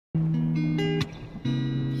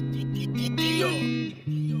Yep.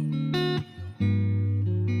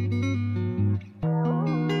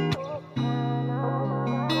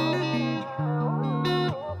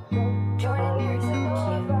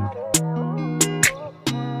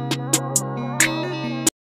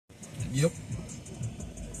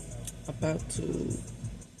 About to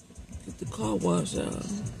get the car washed out.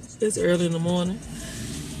 It's early in the morning.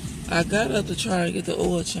 I got up to try and get the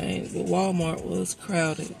oil change, but Walmart was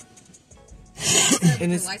crowded.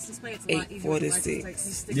 And it's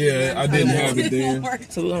 8:46. Yeah, I didn't have it then.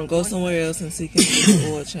 So we're gonna go somewhere else and see if we can get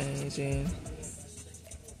the oil change. And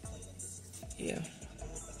yeah.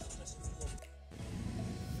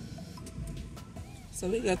 So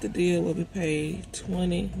we got the deal where we paid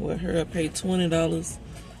paid $20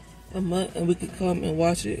 a month, and we could come and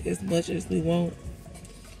watch it as much as we want.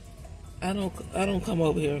 I don't come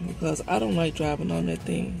over here because I don't like driving on that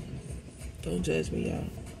thing. Don't judge me, y'all.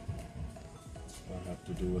 I have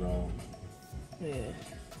to do it all. Yeah.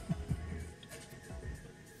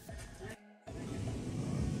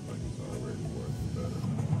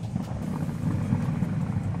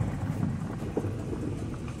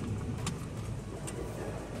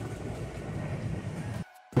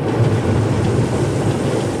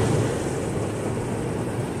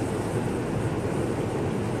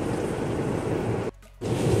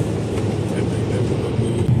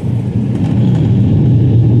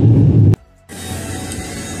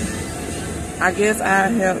 I guess I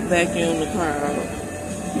help vacuum the car out.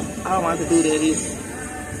 I don't like to do that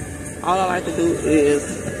either. All I like to do is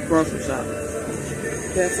grocery shop.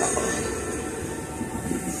 That's all.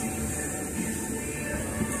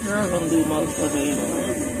 I'm gonna do most of it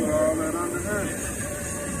anyway.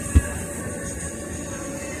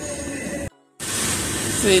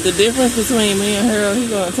 See, the difference between me and Harold, he's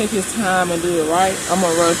gonna take his time and do it right. I'm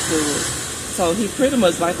gonna rush through it. So he pretty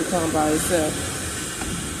much like to come by himself.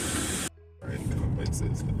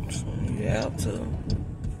 Yeah, too.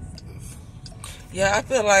 Yeah, I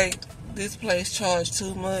feel like this place charged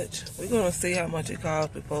too much. We're gonna see how much it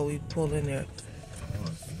costs before we pull in there.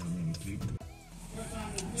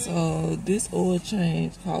 So this oil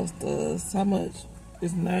change cost us how much?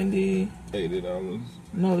 It's $80.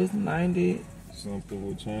 No, it's 90. Something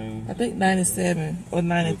will change. I think 97 or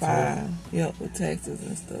 95. Yep, with taxes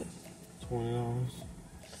and stuff. $20.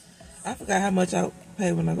 I forgot how much I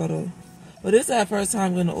pay when I go to. But this is our first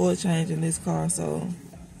time getting an oil change in this car, so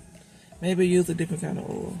maybe use a different kind of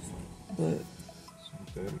oil. But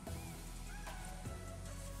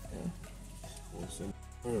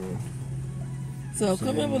yeah. So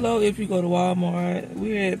comment below if you go to Walmart.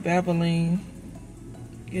 We're at Babylon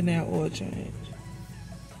getting our oil change.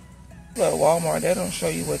 But Walmart, they don't show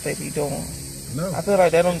you what they be doing. No. I feel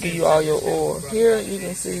like they don't give you all your oil. Here you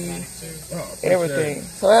can see everything.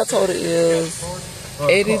 So our total is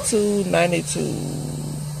 $82.92.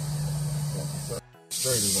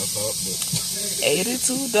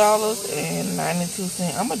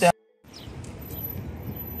 $82.92. I'm a down.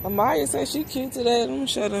 Amaya said she cute today. Let me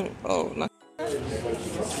show them. Oh, no.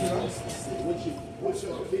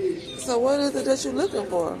 So what is it that you're looking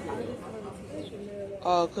for?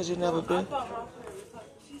 Oh, because you never been.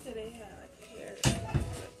 She said they had like hair.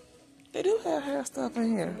 They do have hair stuff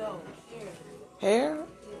in here. No, hair. Hair?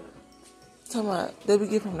 Talking about they be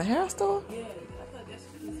get from the hair store? Yeah, I thought that's.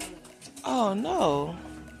 Oh no.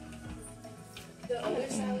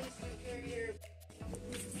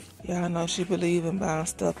 Yeah, I know she believe in buying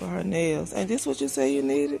stuff for her nails. Ain't this what you say you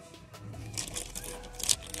needed?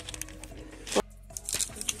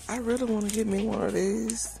 I really want to get me one of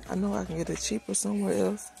these. I know I can get it cheaper somewhere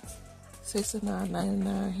else.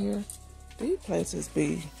 $69.99 here. These places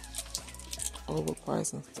be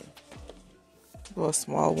overpriced and stuff. Go a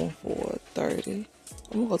small one for $30.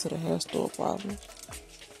 I'm gonna go to the hair store probably.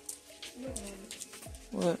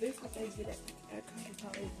 What?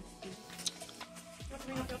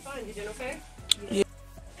 Yeah.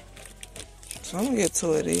 So I'm gonna get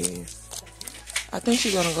two of these. I think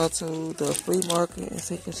she's gonna go to the flea market and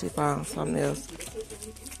see if she finds something else.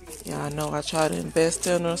 Yeah, I know I try to invest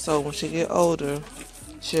in her so when she get older,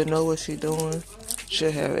 she'll know what she's doing.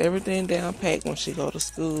 She'll have everything down packed when she go to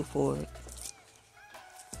school for it.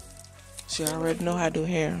 She already know how to do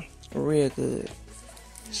hair real good.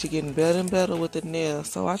 She getting better and better with the nails,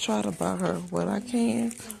 so I try to buy her what I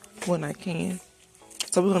can when I can.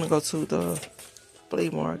 So we're gonna go to the flea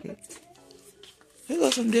market. Here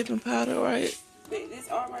goes some dipping powder, right?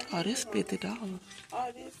 Oh, this $50.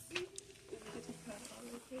 Oh, this.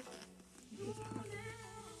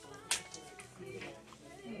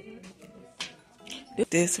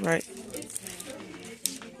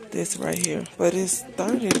 This right here, but it's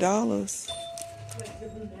 $30.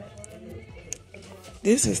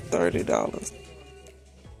 This is $30.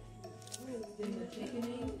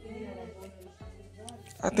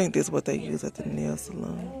 I think this is what they use at the nail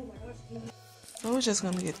salon. So we're just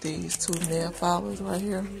gonna get these 2 nail filers right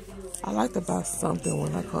here. I like to buy something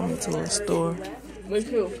when I come into a store. Me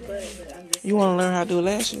too. You wanna learn how to do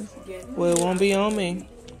lashes? Well, it won't be on me.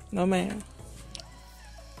 No, ma'am.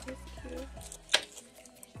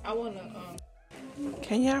 I wanna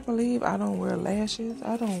Can y'all believe I don't wear lashes?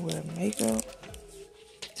 I don't wear makeup.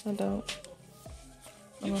 I don't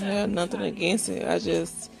have nothing against it.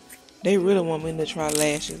 They really want me to try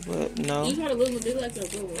lashes, but no. You try to look like a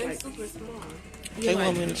blue one. They're super small. They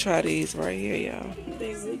want me to try these right here, y'all.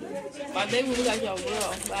 They will look like your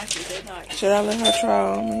real lashes. They're not. Should I let her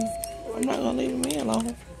try on me? I'm not gonna leave me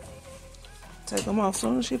alone. Take them off as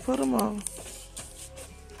soon as she put them on.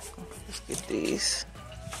 Let's get these.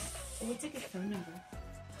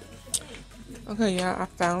 Okay, y'all, I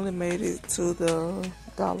finally made it to the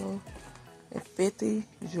 $1.50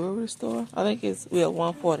 jewelry store. I think we're at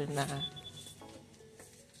 $1.49.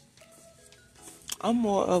 I'm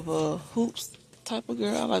more of a hoops type of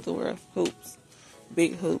girl. I like to wear hoops,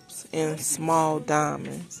 big hoops, and small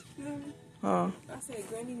diamonds. Huh? I said,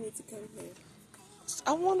 Granny needs to come here.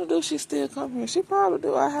 I wonder do she still come here. She probably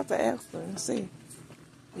do. I have to ask her and see.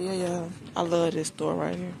 Yeah. I love this store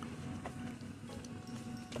right here.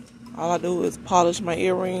 All I do is polish my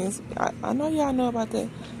earrings. I know y'all know about that.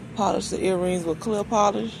 Polish the earrings with clear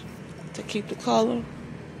polish to keep the color.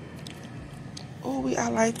 Oh, I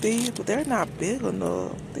like these, but they're not big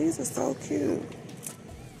enough. These are so cute.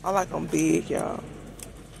 I like them big, y'all.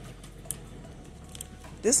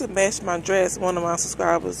 This would match my dress one of my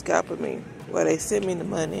subscribers got for me. Well, they sent me the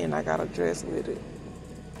money and I got a dress with it.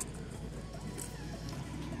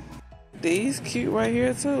 These cute right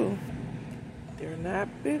here too. They're not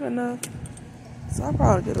big enough. So I'll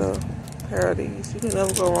probably get a pair of these. You can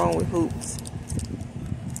never go wrong with hoops.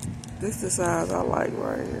 This is the size I like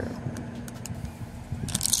right here.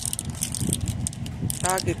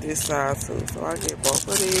 I'll get this size too. So I get both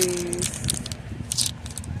of these.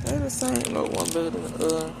 They're the same. No one bigger than the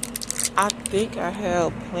other. I think I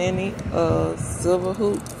have plenty of silver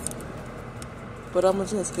hoops. But I'm going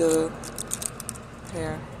to just get a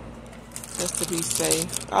pair. Just to be safe.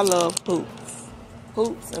 I love hoops.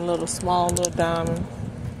 Hoops and small little diamonds.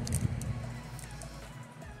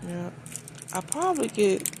 Yeah. I probably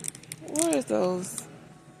get, where is those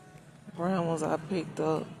brown ones I picked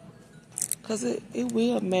up? Because it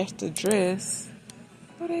will match the dress.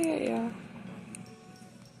 Where they at, y'all?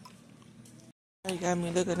 They got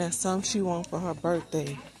me looking at something she wants for her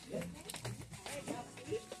birthday.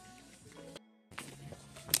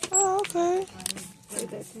 Oh, okay.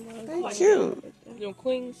 They cute. Them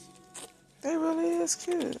queens. They really is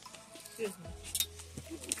cute.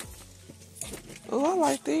 Oh, I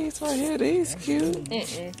like these right here. These cute.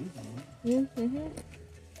 This is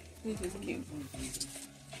cute.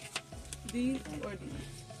 These or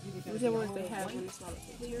these? Whichever ones they have when it's not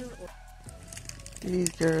clear or... These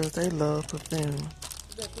girls, they love perfume.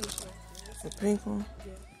 The pink one?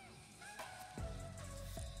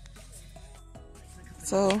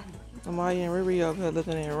 So, Amaya and Riri over here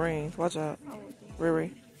looking at rings. Watch out.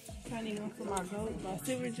 Riri. Signing off for my gold, my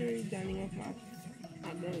silver jewelry, signing off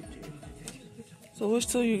my gold jewelry. So which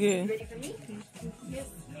two you getting? Ready for me? Yes,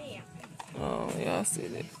 ma'am. Oh, yeah, I see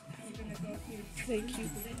that. Thank you.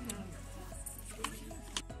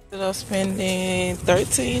 Ended up spending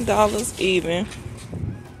 $13 even.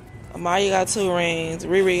 Amaya got 2 rings,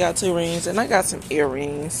 Riri got 2 rings, and I got some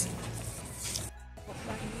earrings.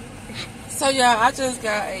 So y'all, I just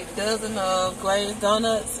got a dozen of glazed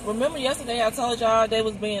donuts. Remember yesterday I told y'all they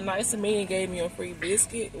was being nice to me and gave me a free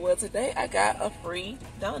biscuit? Well, today I got a free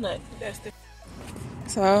donut.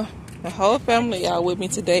 So the whole family y'all with me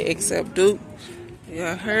today except Duke.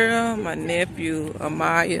 Y'all heard him, my nephew,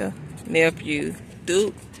 Amaya, nephew,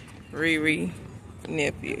 Duke, Riri,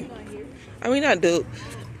 nephew. I mean not Duke.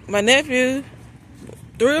 My nephew,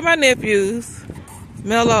 3 of my nephews,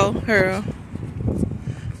 Mello, her,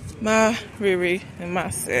 my Riri, and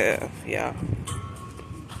myself, y'all.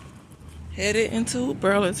 Headed into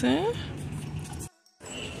Burlington.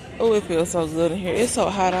 Oh, it feels so good in here. It's so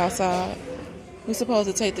hot outside. We're supposed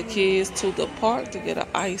to take the kids to the park to get an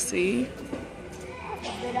icy.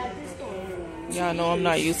 Y'all know I'm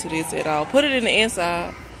not used to this at all. Put it in the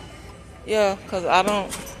inside. Yeah, because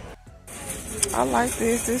I like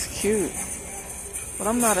this. It's cute. But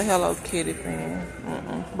I'm not a Hello Kitty fan.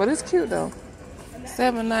 But it's cute though.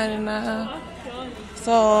 $7.99.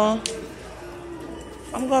 So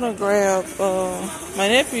I'm gonna grab. My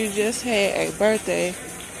nephew just had a birthday,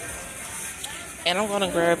 and I'm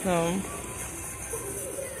gonna grab him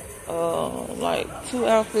like 2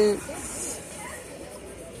 outfits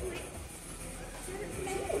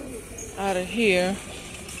out of here.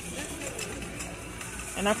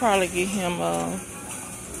 And I probably get him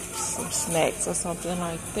some snacks or something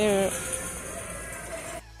like that.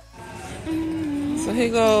 So here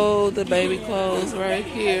go the baby clothes right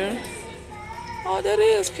here. Oh, that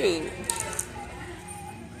is cute.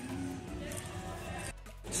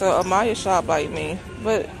 So Amaya shop like me,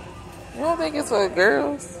 but you don't think it's for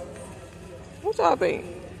girls? What y'all think?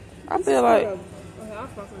 I feel like.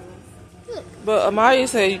 But Amaya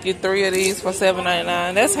said you get 3 of these for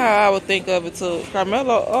 $7.99. That's how I would think of it too.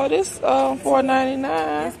 Carmelo, oh, this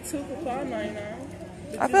 $4.99. It's 2 for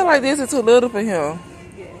 $5.99. I feel like this is too little for him.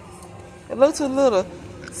 It looks too little.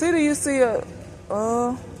 See, do you see a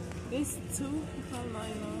This 2 for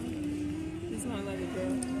 $5.99. This one like a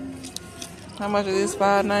girl. how much is this?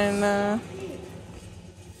 $5.99.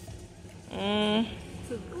 Too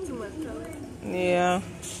much color. Yeah.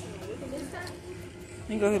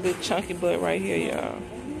 He got a big chunky butt right here, y'all.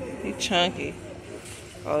 He chunky.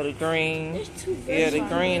 Oh, the green. Yeah, the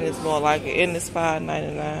green is more like it. And it's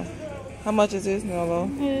 $5.99. How much is this, Nolo?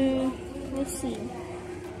 Let's see.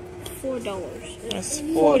 $4. That's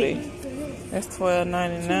 40. That's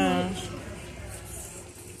 $12.99.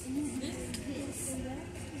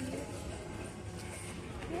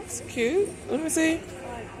 That's cute. Let me see.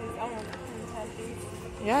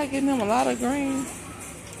 Y'all getting him a lot of green.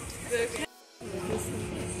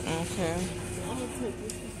 Okay.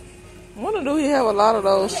 I wonder, do he have a lot of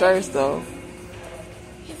those shirts though?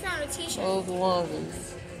 He found a t-shirt. Those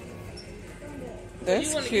onesies.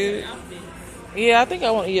 That's cute. Yeah, I think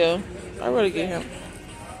I want. Yeah, I really get him.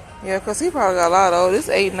 Yeah, cause he probably got a lot of those.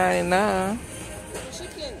 This $8.99.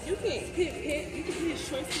 You can hit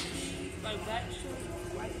shorts like black shorts,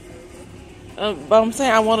 white shorts. But I'm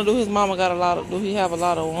saying I want to do his mama got a lot of. Do he have a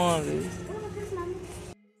lot of onesies?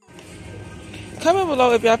 Comment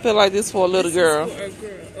below if y'all feel like this for a little girl. For a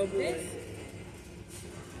girl, a boy.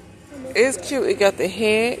 It's cute. It got the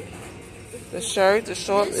hat, the shirt, the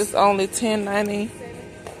shorts. It's only $10.99.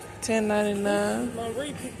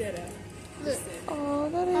 Marie picked that out. Look. Oh,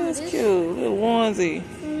 that is cute. Little onesie.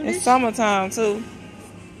 It's summertime too.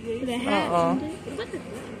 With a hat.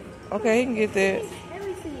 Okay, he can get that.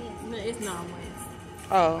 Everything. No, it's not white.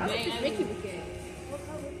 Oh. Mickey became.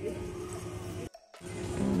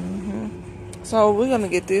 So we're gonna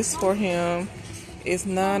get this for him. It's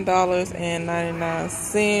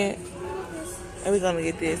 $9.99. And we're gonna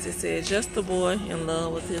get this. It says just a boy in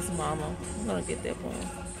love with his mama. We're gonna get that for him.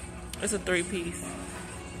 It's a 3-piece.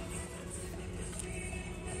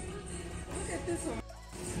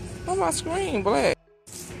 Oh, my screen black.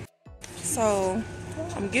 So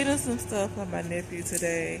I'm getting some stuff for my nephew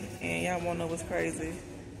today, and y'all wanna know what's crazy?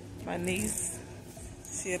 My niece,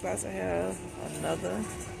 she about to have another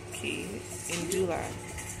kid in July.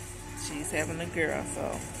 She's having a girl,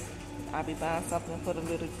 so I'll be buying something for the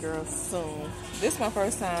little girl soon. This is my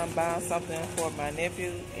first time buying something for my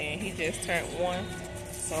nephew, and he just turned 1,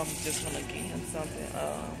 so I'm just gonna get him something.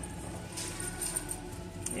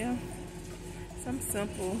 Yeah, something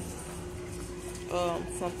simple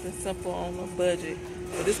on a budget.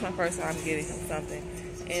 But this is my first time getting him something,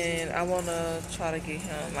 and I wanna try to get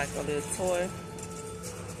him like a little toy,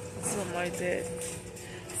 something like that.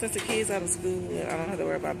 Since the kids out of school, I don't have to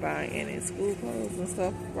worry about buying any school clothes and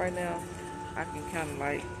stuff right now. I can kind of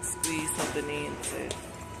like squeeze something in to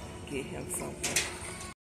get him something.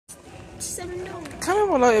 $7.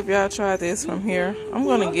 Comment below if y'all tried this from here. I'm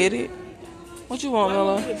gonna get it. What you want,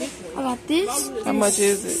 Milla? I got this. How much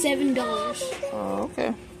is it? $7. Oh,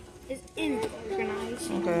 okay. It's organized.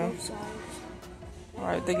 Okay. Both sides.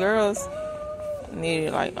 Alright, the girls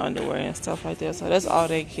needed like underwear and stuff like that, so that's all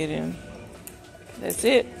they getting. That's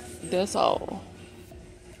it. That's all.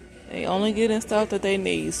 They only getting stuff that they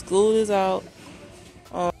need. School is out.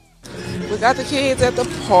 We got the kids at the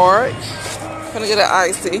park. Gonna get an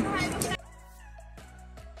icy.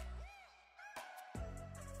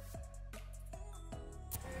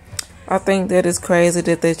 I think that is crazy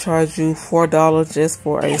that they charge you $4 just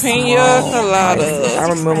for a pina colada. I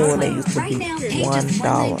remember when they used to be $1.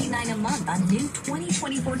 $1.99 a month on new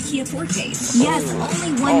 2024 Kia Fortes. Yes,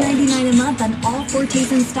 only $1.99 a month on all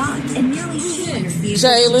Fortes in stock, and nearly 200 vehicles to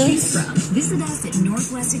choose from. Visit us at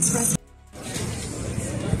Northwest Express.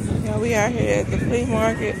 Yeah, we are here at the flea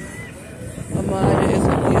market. Amaya is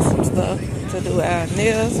gonna get some stuff to do our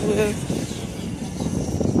nails with.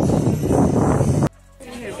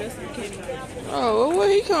 Oh, well, where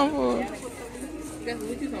he come for?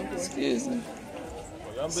 Excuse me.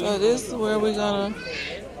 So this is where we're gonna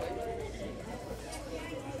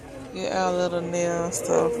get our little nail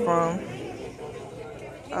stuff from.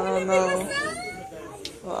 I don't know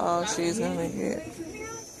what all she's gonna get,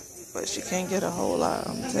 but she can't get a whole lot.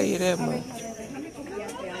 I'm gonna tell you that much.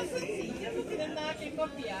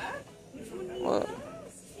 What?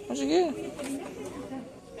 What you get?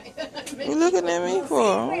 You looking at me for?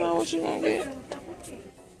 I don't know what you gonna get.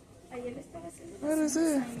 What is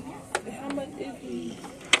it? How much is it?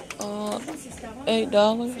 $8.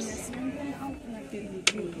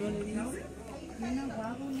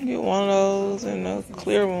 Get one of those and a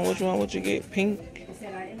clear one. Which one would you get? Pink?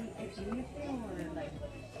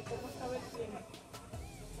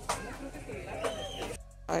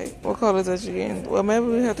 Alright, what colors that you getting? Well, maybe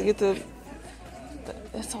we have to get the.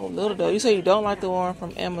 That's so little though. You say you don't like the one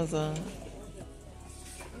from Amazon.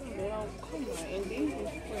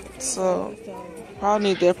 So, probably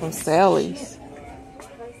need that from Sally's.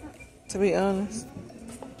 To be honest.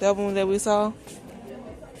 That one that we saw?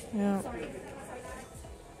 Yeah.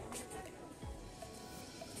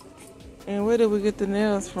 And where did we get the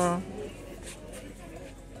nails from?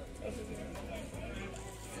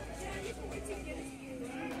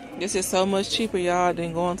 This is so much cheaper, y'all,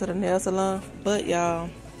 than going to the nail salon. But, y'all.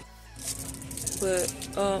 But,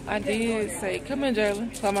 I did say, come in,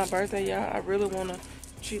 Jalen. For my birthday, y'all, I really want to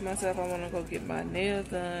treat myself. I want to go get my nails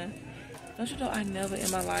done. Don't you know I never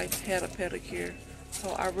in my life had a pedicure?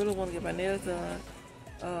 So I really want to get my nails done.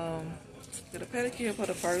 Get a pedicure for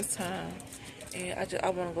the first time. And I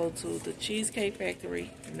want to go to the Cheesecake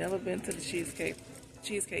Factory. Never been to the Cheesecake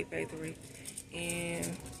Factory.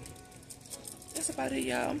 And that's about it,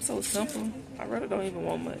 y'all. I'm so simple. I really don't even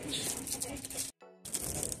want much.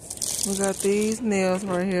 We got these nails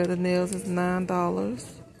right here. The nails is $9.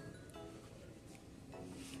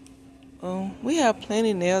 We have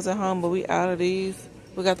plenty of nails at home, but we out of these.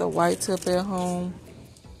 We got the white tip at home.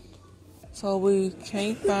 So we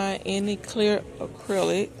can't find any clear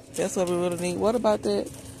acrylic. That's what we really need. What about that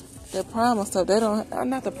primer stuff? They don't,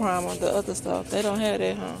 not the primer, the other stuff. They don't have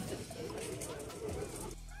that, huh?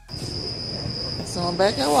 So I'm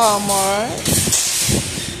back at Walmart.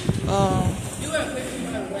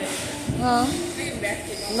 Huh?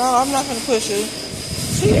 No, I'm not gonna push you.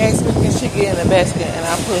 She asked me can she get in the basket, and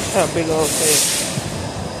I pushed her big old face.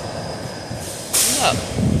 No.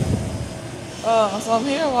 So I'm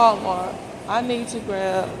here at Walmart. I need to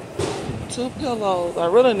grab 2 pillows. I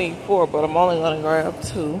really need 4, but I'm only gonna grab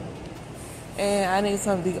 2. And I need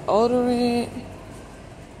some deodorant.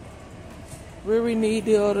 Riri need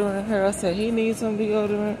deodorant. Harold said he needs some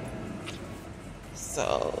deodorant.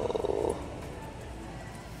 So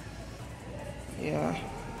yeah.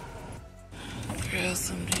 Grab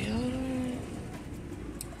some deodorant.